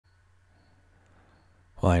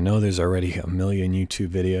Well, I know there's already a million YouTube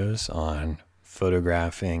videos on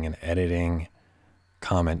photographing and editing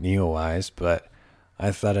Comet Neowise, but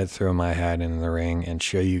I thought I'd throw my hat in the ring and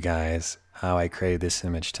show you guys how I created this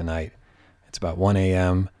image tonight. It's about 1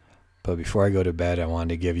 a.m., but before I go to bed, I wanted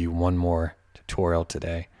to give you one more tutorial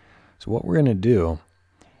today. So what we're going to do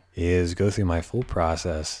is go through my full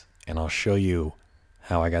process, and I'll show you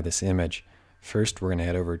how I got this image. First, we're going to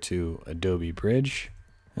head over to Adobe Bridge,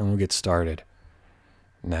 and we'll get started.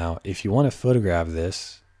 Now, if you want to photograph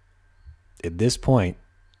this, at this point,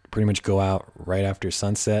 pretty much go out right after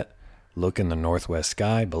sunset, look in the northwest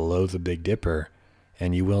sky below the Big Dipper,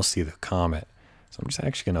 and you will see the comet. So I'm just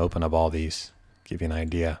actually going to open up all these, give you an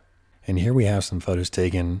idea. And here we have some photos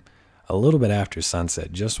taken a little bit after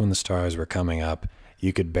sunset, just when the stars were coming up.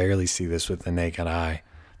 You could barely see this with the naked eye.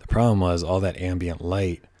 The problem was all that ambient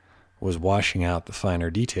light was washing out the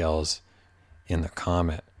finer details in the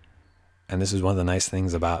comet. And this is one of the nice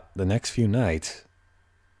things about the next few nights.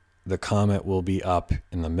 The comet will be up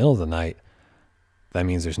in the middle of the night. That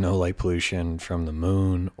means there's no light pollution from the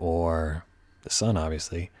moon or the sun,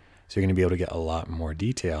 obviously. So you're going to be able to get a lot more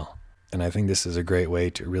detail. And I think this is a great way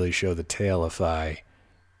to really show the tail if I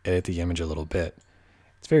edit the image a little bit.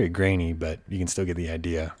 It's very grainy, but you can still get the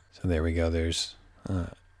idea. So there we go. There's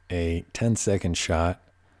a 10-second shot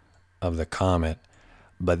of the comet.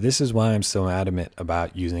 But this is why I'm so adamant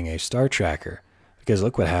about using a star tracker. Because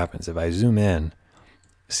look what happens. If I zoom in,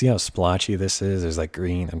 see how splotchy this is? There's like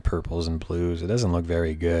green and purples and blues. It doesn't look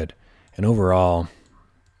very good. And overall,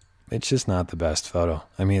 it's just not the best photo.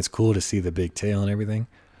 I mean, it's cool to see the big tail and everything,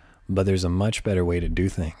 but there's a much better way to do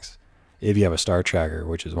things if you have a star tracker,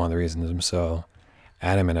 which is one of the reasons I'm so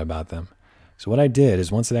adamant about them. So what I did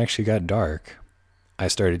is once it actually got dark, I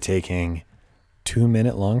started taking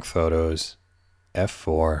 2-minute long photos,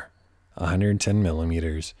 f4, 110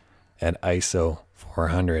 millimeters at ISO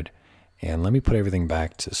 400. And let me put everything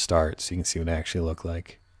back to start so you can see what it actually looked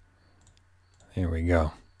like. There we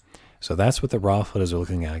go. So that's what the raw photos are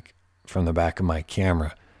looking like from the back of my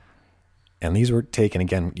camera. And these were taken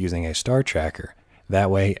again using a star tracker.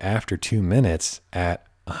 That way, after 2 minutes at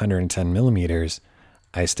 110 millimeters,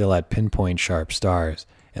 I still had pinpoint sharp stars.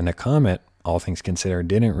 And the comet, all things considered,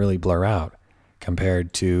 didn't really blur out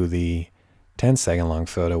compared to the 10-second long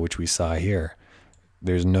photo, which we saw here.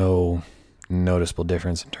 There's no noticeable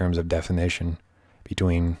difference in terms of definition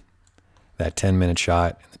between that 10-minute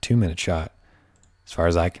shot and the 2-minute shot, as far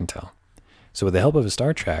as I can tell. So with the help of a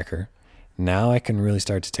star tracker, now I can really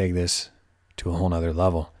start to take this to a whole nother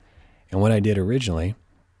level. And what I did originally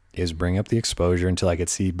is bring up the exposure until I could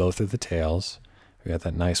see both of the tails. We got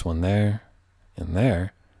that nice one there and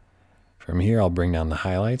there. From here, I'll bring down the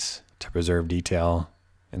highlights to preserve detail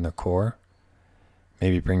in the core.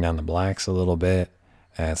 Maybe bring down the blacks a little bit,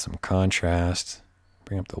 add some contrast,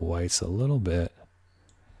 bring up the whites a little bit,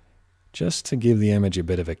 just to give the image a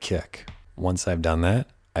bit of a kick. Once I've done that,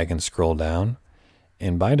 I can scroll down,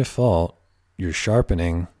 and by default, your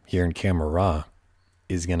sharpening here in Camera Raw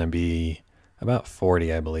is going to be about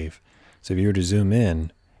 40, I believe. So if you were to zoom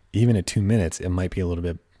in, even at 2 minutes, it might be a little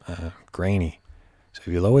bit grainy. So if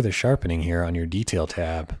you lower the sharpening here on your detail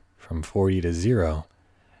tab from 40 to 0,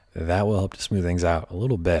 that will help to smooth things out a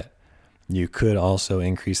little bit. You could also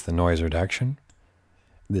increase the noise reduction.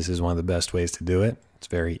 This is one of the best ways to do it. It's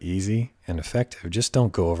very easy and effective. Just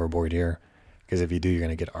don't go overboard here, because if you do, you're going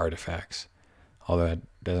to get artifacts. Although it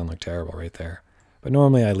doesn't look terrible right there. But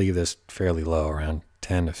normally I leave this fairly low, around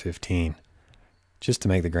 10 to 15, just to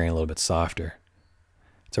make the grain a little bit softer.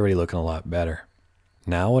 It's already looking a lot better.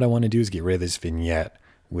 Now what I want to do is get rid of this vignette,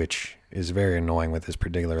 which is very annoying with this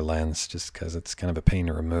particular lens, just because it's kind of a pain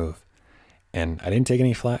to remove. And I didn't take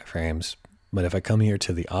any flat frames, but if I come here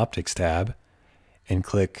to the Optics tab and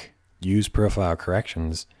click Use Profile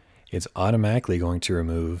Corrections, it's automatically going to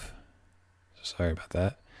remove, sorry about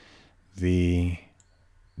that, the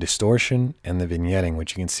distortion and the vignetting,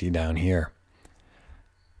 which you can see down here.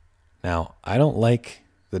 Now, I don't like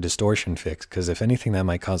the distortion fix, because if anything, that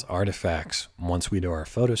might cause artifacts once we do our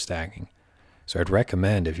photo stacking. So I'd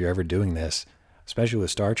recommend, if you're ever doing this, especially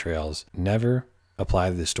with star trails, never apply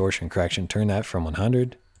the distortion correction. Turn that from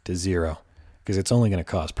 100 to 0, because it's only going to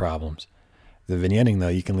cause problems. The vignetting, though,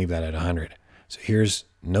 you can leave that at 100. So here's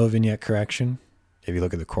no vignette correction. If you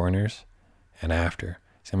look at the corners and after,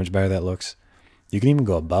 see how much better that looks? You can even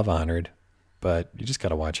go above 100, but you just got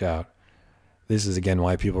to watch out. This is, again,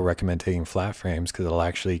 why people recommend taking flat frames, because it'll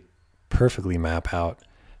actually perfectly map out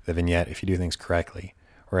the vignette if you do things correctly.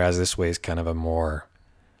 Whereas this way is kind of a more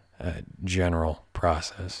general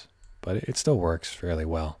process, but it still works fairly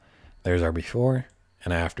well. There's our before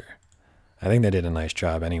and after. I think they did a nice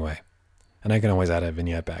job anyway. And I can always add a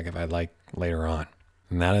vignette back if I'd like later on.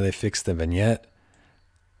 Now that they fixed the vignette,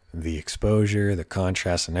 the exposure, the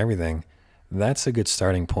contrast, and everything, that's a good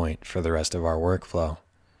starting point for the rest of our workflow.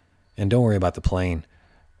 And don't worry about the plane.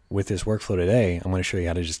 With this workflow today, I'm going to show you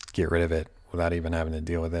how to just get rid of it without even having to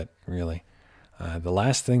deal with it, really. The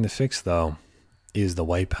last thing to fix, though, is the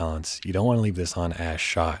white balance. You don't want to leave this on as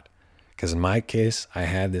shot, because in my case, I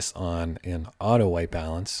had this on in auto white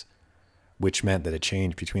balance, which meant that it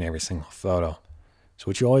changed between every single photo. So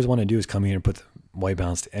what you always want to do is come here and put the white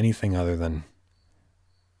balance to anything other than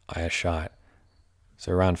as shot.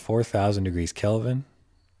 So around 4,000 degrees Kelvin,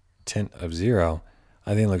 tint of 0,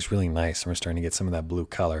 I think it looks really nice. And we're starting to get some of that blue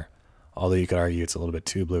color. Although you could argue it's a little bit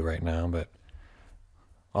too blue right now, but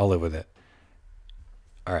I'll live with it.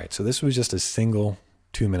 All right, so this was just a single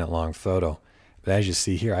 2-minute long photo. But as you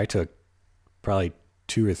see here, I took probably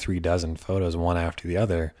 2 or 3 dozen photos, one after the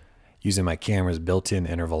other, using my camera's built-in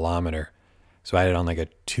intervalometer. So I had it on like a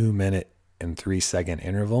 2-minute and 3-second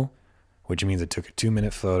interval, which means it took a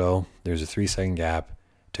 2-minute photo, there's a 3-second gap,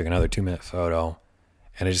 took another 2-minute photo,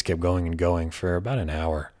 and it just kept going and going for about an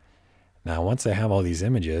hour. Now, once I have all these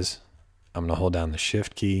images, I'm going to hold down the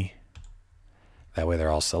Shift key. That way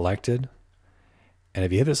they're all selected. And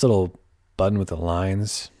if you hit this little button with the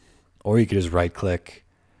lines, or you could just right-click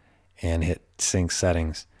and hit Sync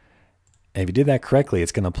Settings. And if you did that correctly,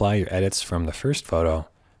 it's going to apply your edits from the first photo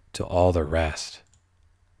to all the rest.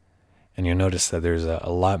 And you'll notice that there's a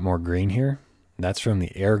lot more green here. That's from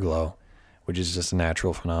the air glow, which is just a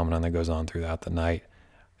natural phenomenon that goes on throughout the night.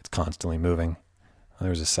 It's constantly moving.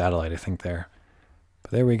 There's a satellite, I think, there.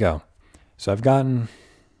 But there we go. So I've gotten,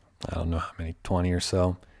 I don't know how many, 20 or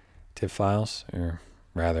so TIFF files, or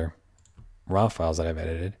rather raw files that I've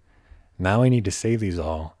edited. Now I need to save these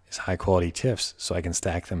all as high quality TIFFs so I can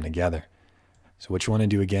stack them together. So what you want to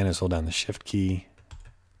do again is hold down the Shift key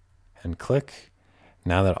and click.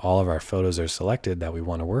 Now that all of our photos are selected that we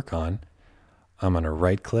want to work on, I'm going to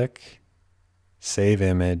right click, save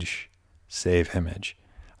image, save image.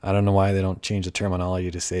 I don't know why they don't change the terminology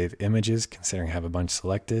to save images, considering I have a bunch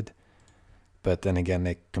selected. But then again,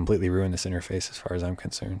 they completely ruin this interface as far as I'm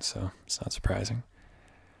concerned, so it's not surprising.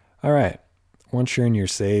 All right, once you're in your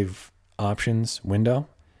save options window,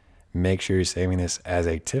 make sure you're saving this as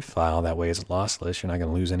a TIFF file. That way it's lossless. You're not going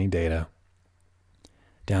to lose any data.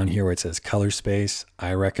 Down here where it says color space,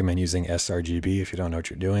 I recommend using sRGB if you don't know what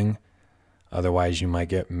you're doing. Otherwise, you might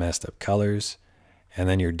get messed up colors. And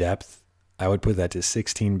then your depth, I would put that to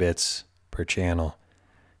 16 bits per channel.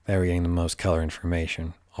 That way you're getting the most color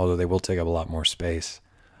information, although they will take up a lot more space.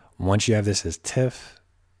 Once you have this as TIFF,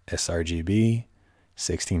 sRGB,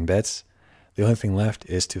 16 bits, the only thing left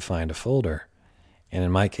is to find a folder. And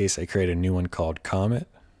in my case, I created a new one called Comet.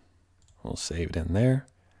 We'll save it in there.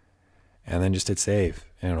 And then just hit save.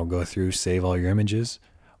 And it'll go through, save all your images.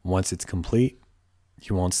 Once it's complete,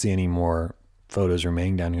 you won't see any more photos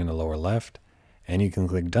remaining down here in the lower left. And you can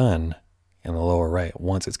click done in the lower right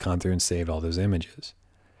once it's gone through and saved all those images.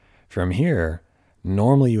 From here,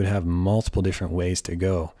 normally you would have multiple different ways to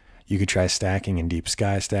go. You could try stacking in Deep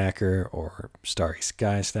Sky Stacker or Starry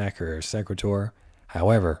Sky Stacker or Sequitur.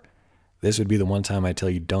 However, this would be the one time I tell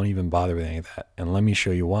you don't even bother with any of that. And let me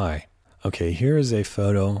show you why. Okay, here is a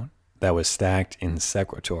photo that was stacked in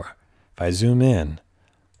Sequitur. If I zoom in,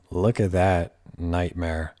 look at that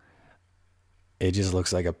nightmare. It just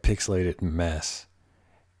looks like a pixelated mess.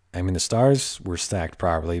 I mean, the stars were stacked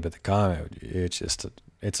properly, but the comet,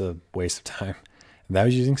 it's a waste of time. That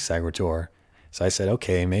was using Sequitur. So I said,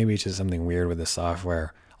 okay, maybe it's just something weird with the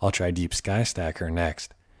software. I'll try Deep Sky Stacker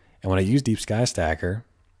next. And when I used Deep Sky Stacker,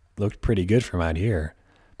 it looked pretty good from out here.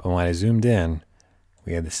 But when I zoomed in,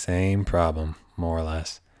 we had the same problem, more or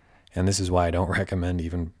less. And this is why I don't recommend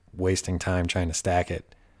even wasting time trying to stack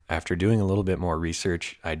it. After doing a little bit more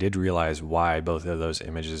research, I did realize why both of those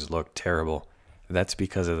images looked terrible. That's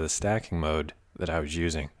because of the stacking mode that I was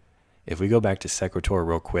using. If we go back to Sequitur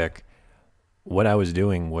real quick, what I was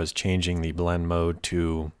doing was changing the blend mode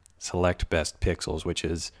to select best pixels, which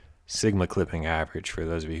is sigma clipping average, for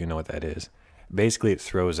those of you who know what that is. Basically, it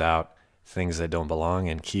throws out things that don't belong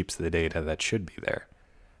and keeps the data that should be there.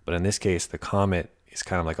 But in this case, the Comet is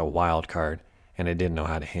kind of like a wild card, and it didn't know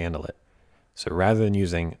how to handle it. So rather than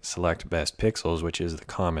using select best pixels, which is the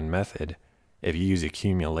common method, if you use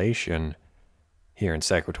accumulation here in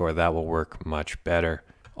Sequitur, that will work much better,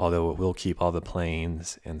 although it will keep all the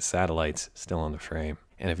planes and satellites still on the frame.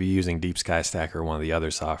 And if you're using Deep Sky Stacker or one of the other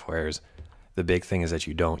softwares, the big thing is that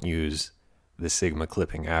you don't use the sigma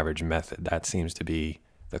clipping average method. That seems to be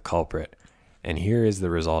the culprit. And here is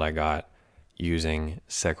the result I got using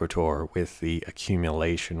Sequitur with the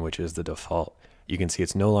accumulation, which is the default. you can see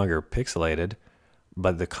it's no longer pixelated,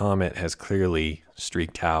 but the comet has clearly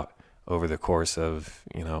streaked out over the course of,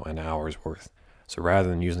 an hour's worth. So rather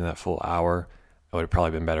than using that full hour, I would have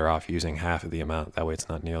probably been better off using half of the amount. That way it's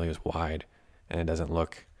not nearly as wide and it doesn't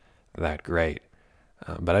look that great.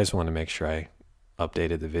 But I just wanted to make sure I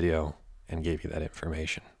updated the video and gave you that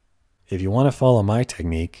information. If you want to follow my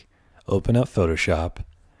technique, open up Photoshop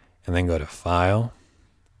and then go to File,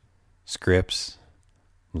 Scripts,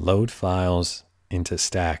 Load Files into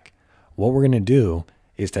Stack. What we're going to do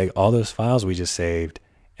is take all those files we just saved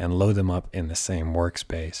and load them up in the same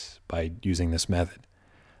workspace by using this method.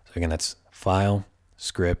 So again, that's File,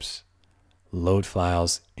 Scripts, Load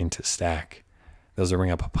Files into Stack. Those will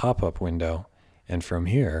bring up a pop-up window, and from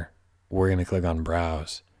here, we're going to click on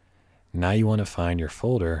Browse. Now you want to find your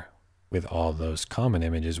folder with all those comet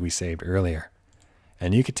images we saved earlier.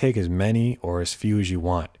 And you could take as many or as few as you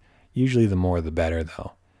want. Usually the more the better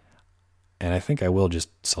though. And I think I will just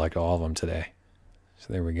select all of them today.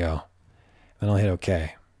 So there we go. Then I'll hit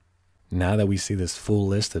OK. Now that we see this full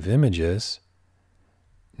list of images,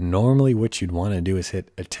 normally what you'd want to do is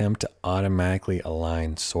hit Attempt to automatically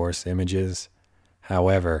align source images.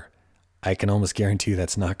 However, I can almost guarantee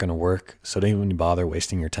that's not going to work, so don't even bother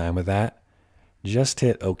wasting your time with that. Just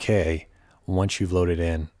hit OK once you've loaded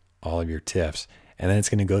in all of your TIFFs, and then it's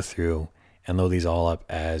going to go through and load these all up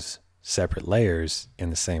as separate layers in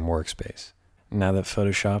the same workspace. Now that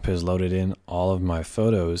Photoshop has loaded in all of my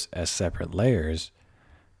photos as separate layers,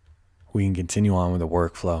 we can continue on with the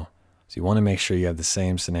workflow. So you want to make sure you have the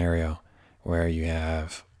same scenario where you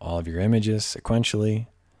have all of your images sequentially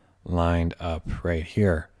lined up right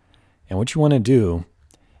here. And what you want to do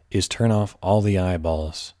is turn off all the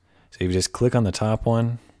eyeballs. So if you just click on the top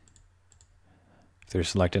one, if they're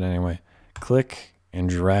selected anyway, click and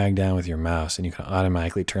drag down with your mouse and you can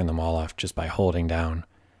automatically turn them all off just by holding down.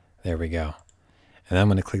 There we go. And I'm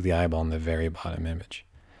going to click the eyeball in the very bottom image.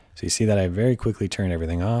 So you see that I very quickly turned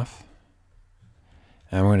everything off.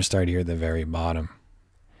 And we're going to start here at the very bottom.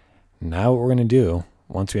 Now what we're going to do,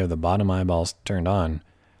 once we have the bottom eyeballs turned on,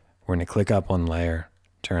 we're going to click up one layer,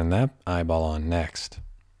 turn that eyeball on next.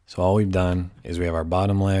 So all we've done is we have our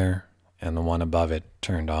bottom layer and the one above it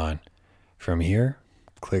turned on. From here,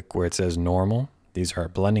 click where it says normal. These are our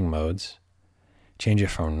blending modes. Change it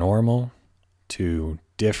from normal to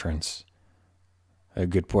difference a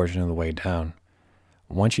good portion of the way down.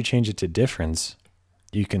 Once you change it to difference,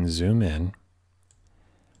 you can zoom in.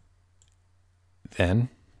 Then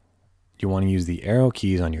you want to use the arrow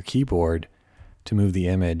keys on your keyboard to move the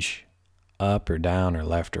image up or down or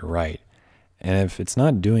left or right. And if it's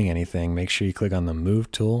not doing anything, make sure you click on the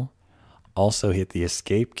Move tool. Also hit the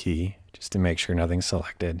Escape key just to make sure nothing's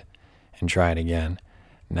selected and try it again.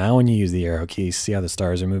 Now when you use the arrow keys, see how the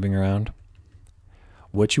stars are moving around?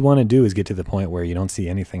 What you want to do is get to the point where you don't see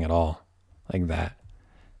anything at all, like that.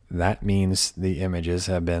 That means the images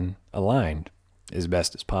have been aligned as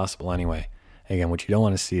best as possible anyway. Again, what you don't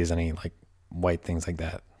want to see is any like white things like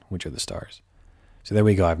that, which are the stars. So there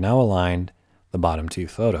we go. I've now aligned the bottom two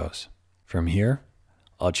photos. From here,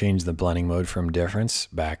 I'll change the blending mode from difference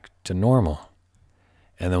back to normal.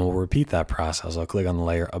 And then we'll repeat that process. I'll click on the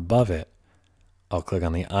layer above it. I'll click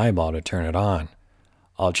on the eyeball to turn it on.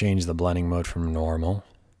 I'll change the blending mode from normal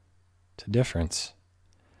to difference.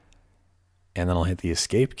 And then I'll hit the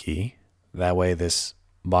Escape key. That way this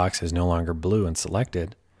box is no longer blue and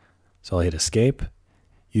selected. So I'll hit Escape,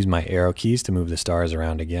 use my arrow keys to move the stars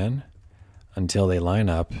around again until they line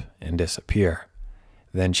up and disappear.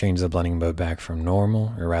 Then change the blending mode back from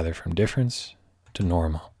normal, or rather from difference, to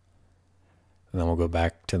normal. And then we'll go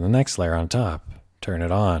back to the next layer on top, turn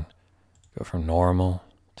it on, go from normal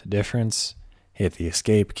to difference, hit the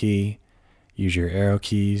Escape key, use your arrow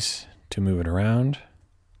keys to move it around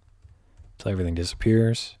until everything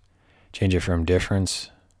disappears, change it from difference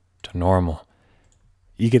to normal.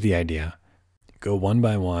 You get the idea. Go one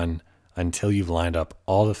by one until you've lined up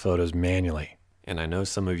all the photos manually. And I know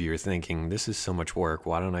some of you are thinking, this is so much work,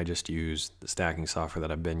 why don't I just use the stacking software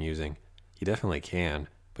that I've been using? You definitely can,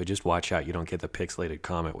 but just watch out you don't get the pixelated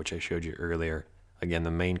comet, which I showed you earlier. Again,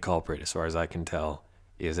 the main culprit, as far as I can tell,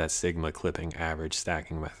 is that Sigma clipping average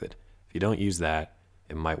stacking method. If you don't use that,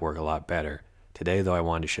 it might work a lot better. Today, though, I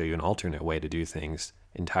wanted to show you an alternate way to do things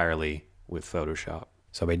entirely with Photoshop.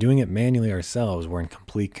 So by doing it manually ourselves, we're in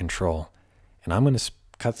complete control. And I'm going to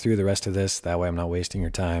cut through the rest of this, that way I'm not wasting your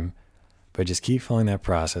time. But just keep following that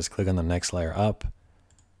process. Click on the next layer up.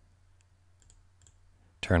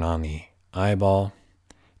 Turn on the eyeball.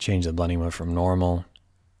 Change the blending mode from normal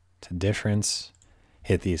to difference.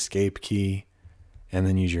 Hit the Escape key. And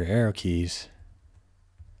then use your arrow keys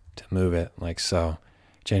to move it like so.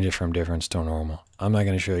 change it from difference to normal. I'm not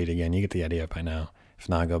going to show you it again. You get the idea by now. If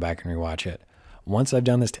not, go back and rewatch it. Once I've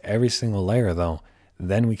done this to every single layer though,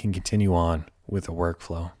 then we can continue on with the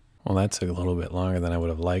workflow. Well, that took a little bit longer than I would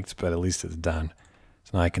have liked, but at least it's done.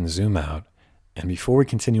 So now I can zoom out. And before we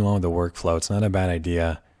continue on with the workflow, it's not a bad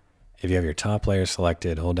idea if you have your top layer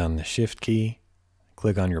selected, hold down the shift key,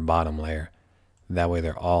 click on your bottom layer. That way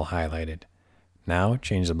they're all highlighted. Now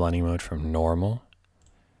change the blending mode from normal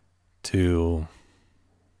to,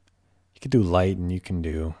 you could do light and you can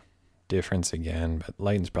do difference again, but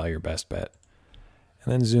light is probably your best bet.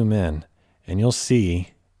 And then zoom in and you'll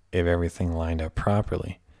see if everything lined up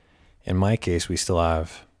properly. In my case, we still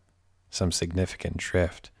have some significant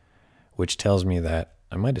drift, which tells me that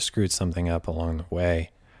I might have screwed something up along the way,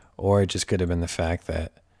 or it just could have been the fact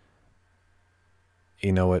that,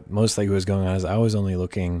 you know, what most likely was going on is I was only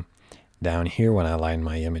looking down here when I aligned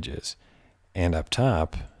my images, and up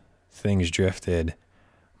top, things drifted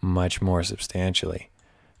much more substantially.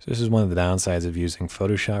 So this is one of the downsides of using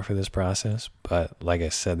Photoshop for this process, but like I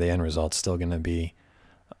said, the end result's still going to be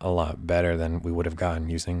a lot better than we would have gotten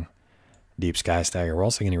using Deep Sky Stagger. We're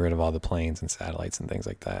also getting rid of all the planes and satellites and things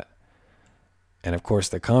like that. And of course,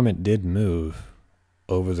 the comet did move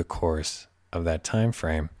over the course of that time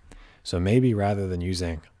frame. So maybe rather than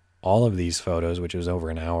using all of these photos, which is over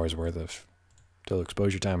an hour's worth of total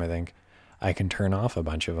exposure time, I think, I can turn off a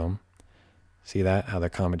bunch of them. See that? How the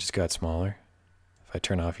comet just got smaller? If I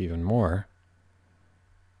turn off even more,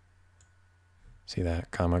 see that?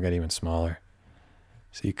 Comet got even smaller.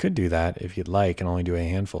 So you could do that if you'd like and only do a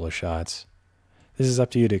handful of shots. This is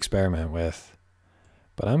up to you to experiment with.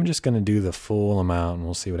 But I'm just going to do the full amount and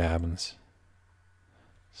we'll see what happens.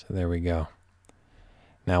 So there we go.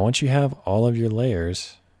 Now once you have all of your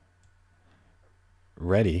layers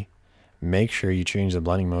ready, make sure you change the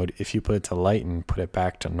blending mode. If you put it to lighten, put it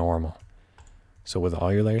back to normal. So with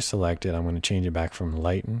all your layers selected, I'm going to change it back from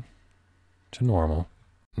lighten to normal.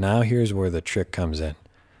 Now here's where the trick comes in.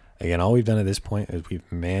 Again, all we've done at this point is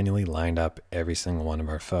we've manually lined up every single one of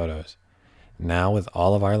our photos. Now with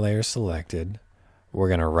all of our layers selected, we're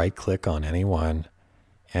going to right click on any one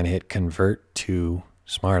and hit convert to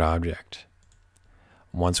smart object.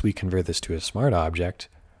 Once we convert this to a smart object,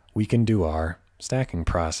 we can do our stacking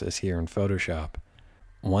process here in Photoshop.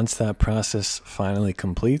 Once that process finally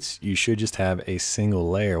completes, you should just have a single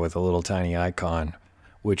layer with a little tiny icon,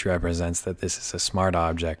 which represents that this is a smart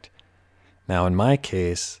object. Now in my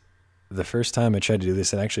case, the first time I tried to do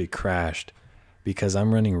this, it actually crashed because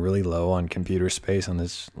I'm running really low on computer space on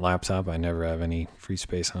this laptop. I never have any free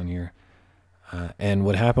space on here. And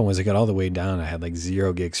what happened was it got all the way down. I had like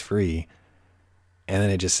 0 gigs free. And then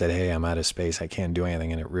it just said, hey, I'm out of space. I can't do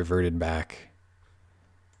anything. And it reverted back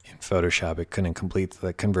in Photoshop. It couldn't complete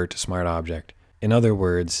the convert to smart object. In other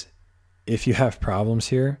words, if you have problems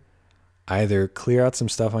here, either clear out some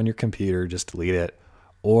stuff on your computer, just delete it,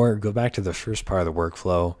 or go back to the first part of the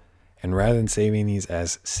workflow. And rather than saving these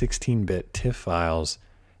as 16-bit TIFF files,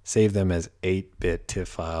 save them as 8-bit TIFF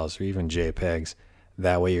files or even JPEGs.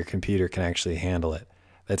 That way your computer can actually handle it.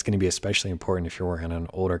 That's going to be especially important if you're working on an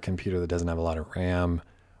older computer that doesn't have a lot of RAM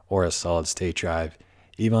or a solid state drive.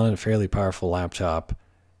 Even on a fairly powerful laptop,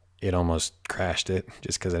 it almost crashed it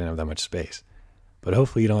just because I didn't have that much space. But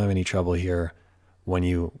hopefully you don't have any trouble here when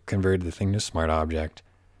you convert the thing to smart object.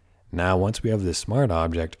 Now once we have this smart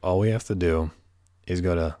object, all we have to do is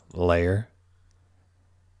go to Layer,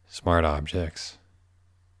 Smart Objects,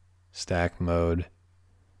 Stack Mode,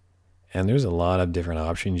 and there's a lot of different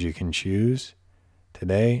options you can choose.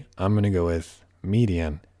 Today, I'm going to go with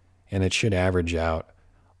Median, and it should average out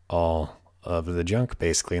all of the junk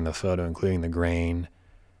basically in the photo, including the grain,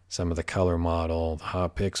 some of the color model, the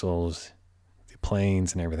hot pixels, the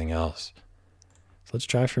planes, and everything else. So let's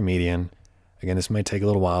try for Median. Again, this might take a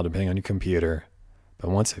little while depending on your computer. But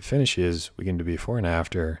once it finishes, we can do before and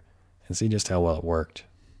after and see just how well it worked.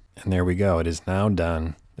 And there we go. It is now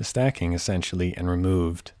done the stacking essentially and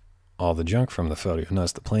removed all the junk from the photo. You'll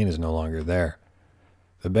notice the plane is no longer there.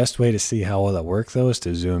 The best way to see how well that worked though is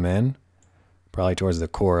to zoom in, probably towards the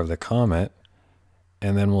core of the comet,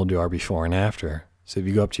 and then we'll do our before and after. So if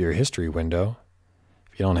you go up to your history window,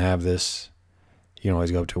 if you don't have this, you can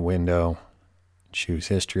always go up to Window, choose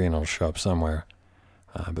History, and it'll show up somewhere.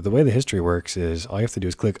 But the way the history works is all you have to do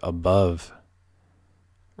is click above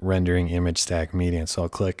Rendering Image Stack Median. So I'll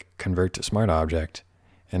click Convert to Smart Object,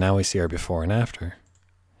 and now we see our before and after.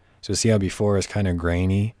 So see how before is kind of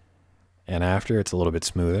grainy, and after it's a little bit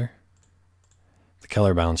smoother. The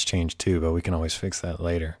color balance changed too, but we can always fix that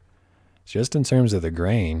later. Just in terms of the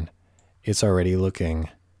grain, it's already looking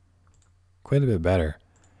quite a bit better.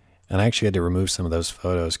 And I actually had to remove some of those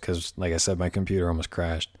photos because, like I said, my computer almost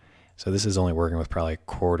crashed. So this is only working with probably a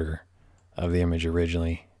quarter of the image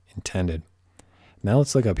originally intended. Now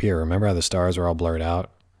let's look up here. Remember how the stars were all blurred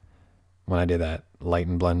out when I did that light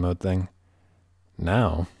and blend mode thing?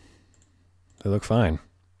 Now they look fine.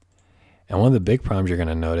 And one of the big problems you're going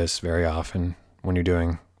to notice very often when you're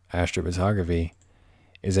doing astrophotography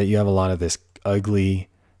is that you have a lot of this ugly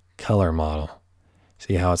color model.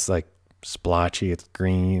 See how it's like splotchy, it's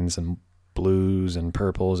greens and blues and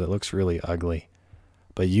purples. It looks really ugly.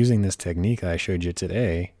 But using this technique that I showed you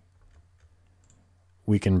today,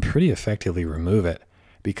 we can pretty effectively remove it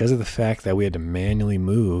because of the fact that we had to manually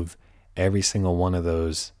move every single one of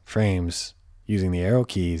those frames using the arrow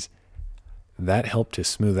keys. That helped to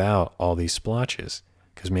smooth out all these splotches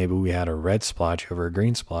because maybe we had a red splotch over a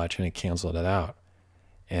green splotch and it canceled it out.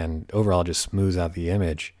 And overall just smooths out the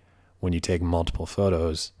image when you take multiple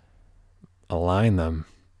photos, align them,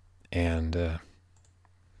 and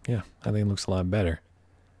yeah, I think it looks a lot better.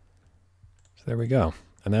 So there we go.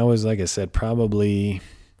 And that was, like I said, probably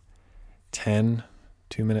 10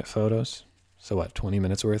 2-minute photos. So what, 20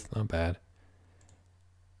 minutes worth? Not bad.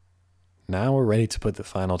 Now we're ready to put the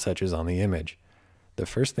final touches on the image. The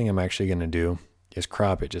first thing I'm actually going to do is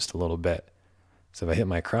crop it just a little bit. So if I hit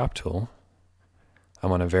my crop tool, I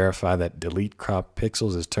want to verify that delete crop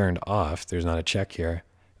pixels is turned off. There's not a check here.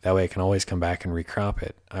 That way I can always come back and recrop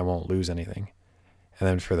it. I won't lose anything. And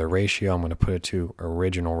then for the ratio, I'm going to put it to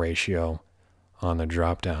original ratio on the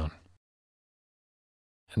drop down.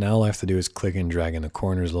 And now all I have to do is click and drag in the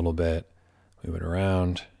corners a little bit, move it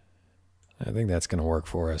around. I think that's going to work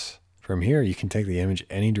for us. From here, you can take the image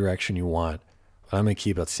any direction you want, but I'm going to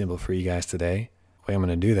keep it simple for you guys today. The way I'm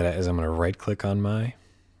going to do that is I'm going to right click on my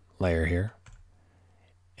layer here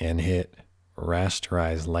and hit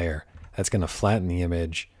rasterize layer. That's going to flatten the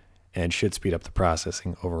image and should speed up the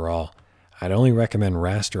processing overall. I'd only recommend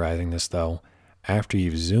rasterizing this though after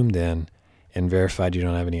you've zoomed in and verified you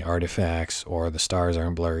don't have any artifacts or the stars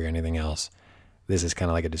aren't blurry or anything else. This is kind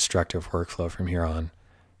of like a destructive workflow from here on.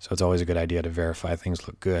 So it's always a good idea to verify things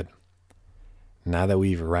look good. Now that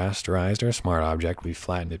we've rasterized our smart object, we've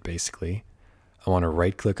flattened it basically, I want to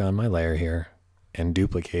right click on my layer here and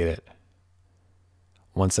duplicate it.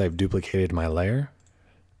 Once I've duplicated my layer,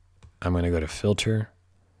 I'm going to go to Filter,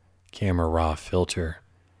 Camera Raw Filter.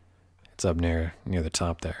 It's up near the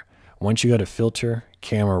top there. Once you go to Filter,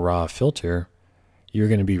 Camera Raw Filter, you're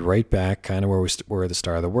going to be right back kind of where we were at the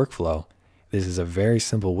start of the workflow. This is a very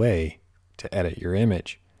simple way to edit your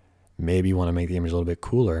image. Maybe you want to make the image a little bit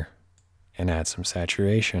cooler and add some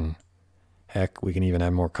saturation. Heck, we can even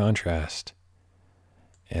add more contrast.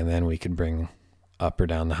 And then we could bring up or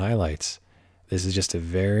down the highlights. This is just a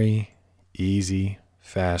very easy,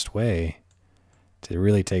 fast way to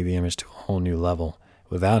really take the image to a whole new level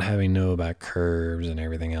without having to know about curves and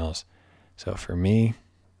everything else. So for me,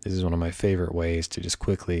 this is one of my favorite ways to just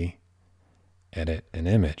quickly edit an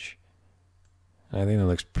image. And I think that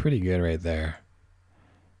looks pretty good right there,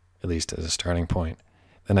 at least as a starting point.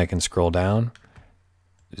 Then I can scroll down,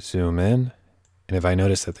 zoom in, and if I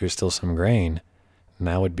notice that there's still some grain,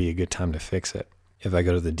 now would be a good time to fix it. If I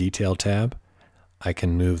go to the Detail tab, I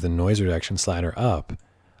can move the noise reduction slider up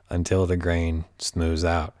until the grain smooths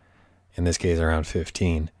out. In this case, around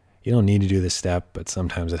 15. You don't need to do this step, but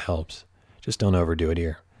sometimes it helps. Just don't overdo it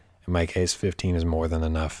here. In my case, 15 is more than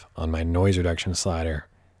enough on my noise reduction slider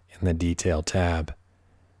in the Detail tab.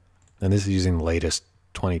 And this is using the latest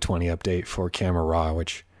 2020 update for Camera Raw,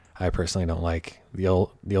 which I personally don't like. The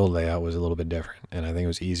old layout was a little bit different, and I think it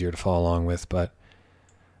was easier to follow along with, but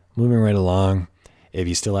moving right along, if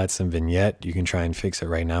you still add some vignette, you can try and fix it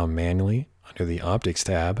right now manually under the Optics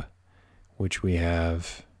tab, which we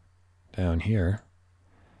have down here.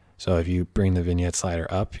 So if you bring the vignette slider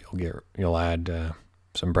up, you'll add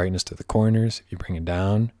some brightness to the corners. If you bring it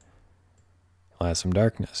down, you'll add some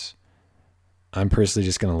darkness. I'm personally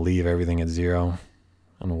just going to leave everything at 0.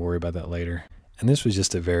 I'm going to worry about that later. And this was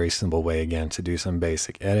just a very simple way, again, to do some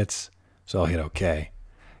basic edits. So I'll hit OK.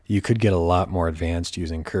 You could get a lot more advanced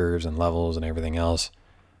using curves and levels and everything else.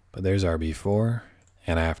 But there's our before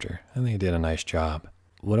and after. I think it did a nice job.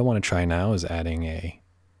 What I want to try now is adding a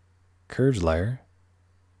curves layer,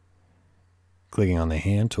 clicking on the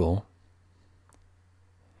hand tool.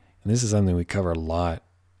 And this is something we cover a lot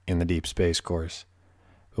in the Deep Space course.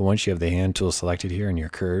 But once you have the hand tool selected here in your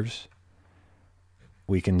curves,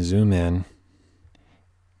 we can zoom in,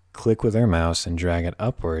 click with our mouse and drag it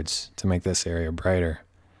upwards to make this area brighter.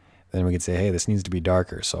 Then we can say, hey, this needs to be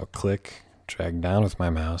darker. So I'll click, drag down with my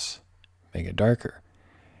mouse, make it darker.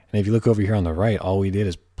 And if you look over here on the right, all we did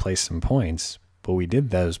is place some points, but we did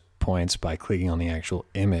those points by clicking on the actual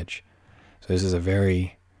image. So this is a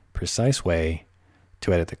very precise way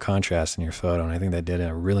to edit the contrast in your photo, and I think they did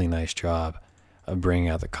a really nice job of bringing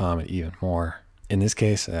out the comet even more. In this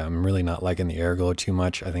case, I'm really not liking the air glow too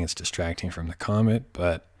much. I think it's distracting from the comet,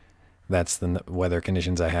 but that's the weather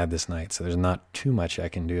conditions I had this night, so there's not too much I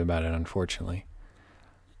can do about it, unfortunately.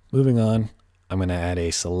 Moving on, I'm going to add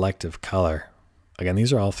a selective color. Again,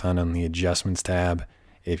 these are all found on the Adjustments tab.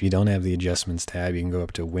 If you don't have the Adjustments tab, you can go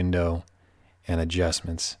up to Window and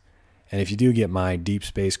Adjustments. And if you do get my Deep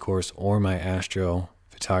Space course or my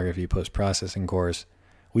Astrophotography Post-Processing course,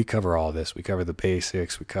 we cover all this. We cover the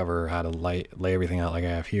basics, we cover how to lay everything out like I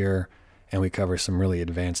have here, and we cover some really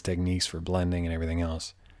advanced techniques for blending and everything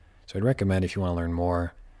else. So I'd recommend, if you want to learn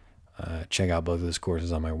more, check out both of those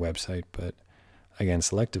courses on my website. But again,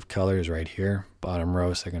 selective color is right here, bottom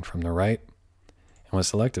row, second from the right. And with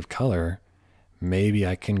selective color, maybe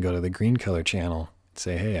I can go to the green color channel and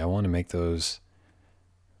say, hey, I want to make those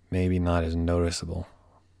maybe not as noticeable.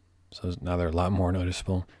 So now they're a lot more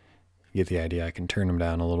noticeable. You get the idea. I can turn them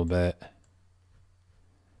down a little bit.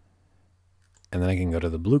 And then I can go to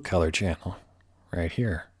the blue color channel right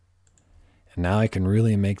here. And now I can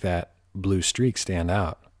really make that blue streak stand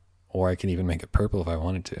out. Or I can even make it purple if I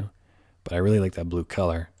wanted to. But I really like that blue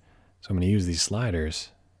color. So I'm going to use these sliders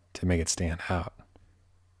to make it stand out.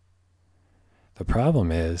 The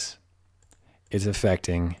problem is, it's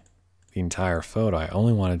affecting the entire photo. I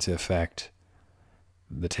only wanted to affect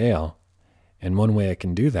the tail. And one way I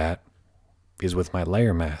can do that is with my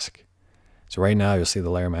layer mask. So right now you'll see the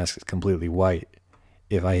layer mask is completely white.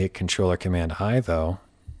 If I hit Control or Command I though,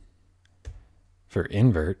 for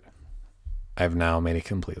invert, I've now made it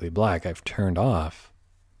completely black. I've turned off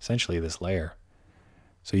essentially this layer.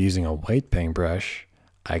 So using a white paintbrush,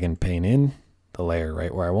 I can paint in the layer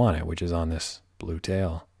right where I want it, which is on this blue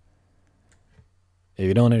tail. If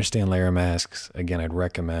you don't understand layer masks, again, I'd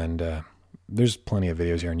recommend, there's plenty of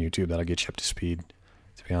videos here on YouTube that'll get you up to speed,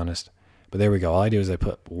 to be honest. But there we go. All I do is I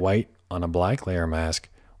put white on a black layer mask.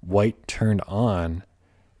 White turned on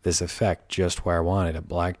this effect just where I wanted it.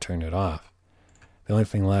 Black turned it off. The only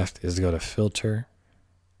thing left is to go to Filter,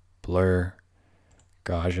 Blur,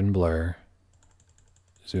 Gaussian Blur,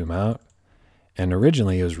 zoom out. And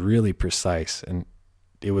originally it was really precise and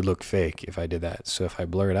it would look fake if I did that. So if I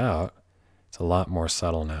blur it out, it's a lot more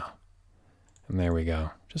subtle now. And there we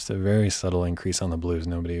go. Just a very subtle increase on the blues.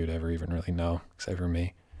 Nobody would ever even really know, except for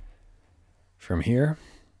me. From here,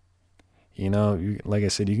 you know, like I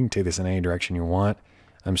said, you can take this in any direction you want.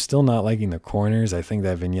 I'm still not liking the corners. I think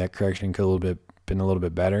that vignette correction could have been a little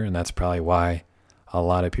bit better, and that's probably why a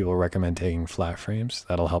lot of people recommend taking flat frames.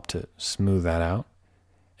 That'll help to smooth that out.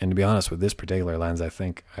 And to be honest, with this particular lens, I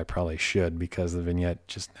think I probably should, because the vignette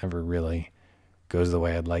just never really goes the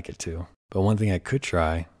way I'd like it to. But one thing I could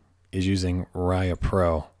try is using Raya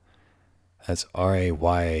Pro. That's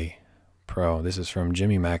R-A-Y-A Pro. This is from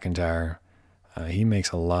Jimmy McIntyre. He makes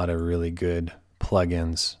a lot of really good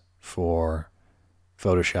plugins for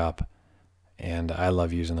Photoshop, and I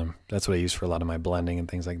love using them. That's what I use for a lot of my blending and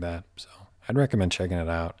things like that. So I'd recommend checking it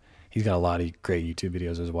out. He's got a lot of great YouTube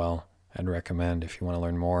videos as well. I'd recommend if you want to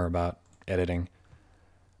learn more about editing.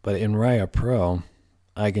 But in Raya Pro,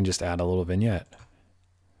 I can just add a little vignette.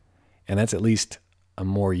 And that's at least a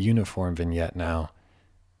more uniform vignette now,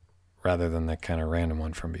 rather than the kind of random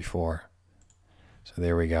one from before. So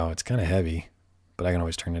there we go. It's kind of heavy, but I can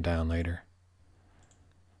always turn it down later.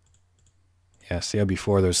 Yeah, see how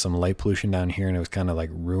before there's some light pollution down here and it was kind of like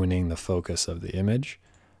ruining the focus of the image?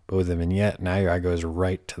 But with the vignette, now your eye goes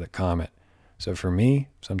right to the comet. So for me,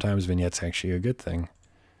 sometimes vignette's actually a good thing.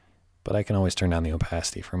 But I can always turn down the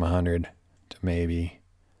opacity from 100 to maybe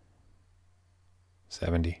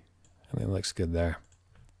 70. I think it looks good there.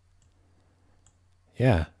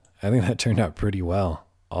 Yeah, I think that turned out pretty well,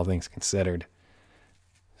 all things considered.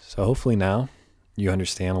 So hopefully now you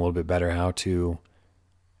understand a little bit better how to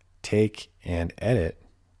take and edit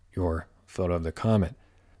your photo of the comet.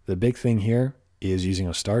 The big thing here is using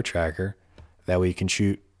a star tracker. That way you can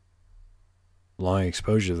shoot long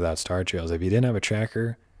exposures without star trails. If you didn't have a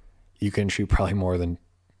tracker, you couldn't shoot probably more than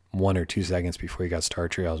 1 or 2 seconds before you got star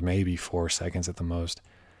trails, maybe 4 seconds at the most.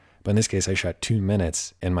 But in this case, I shot 2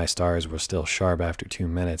 minutes and my stars were still sharp after 2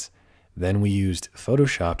 minutes. Then we used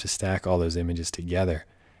Photoshop to stack all those images together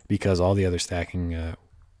because all the other stacking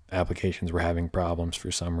applications were having problems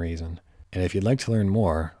for some reason. And if you'd like to learn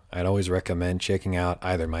more, I'd always recommend checking out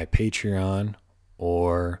either my Patreon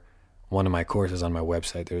or one of my courses on my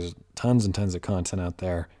website. There's tons and tons of content out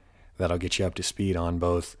there that'll get you up to speed on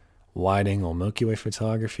both wide-angle Milky Way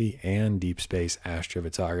photography and deep space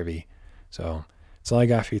astrophotography. So that's all I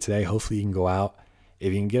got for you today. Hopefully you can go out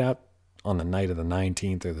If you can get out on the night of the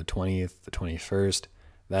 19th or the 20th, the 21st,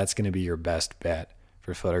 that's going to be your best bet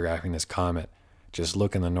for photographing this comet. Just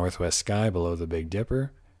look in the northwest sky below the Big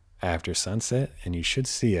Dipper after sunset, and you should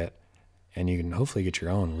see it, and you can hopefully get your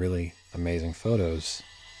own really amazing photos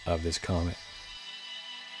of this comet.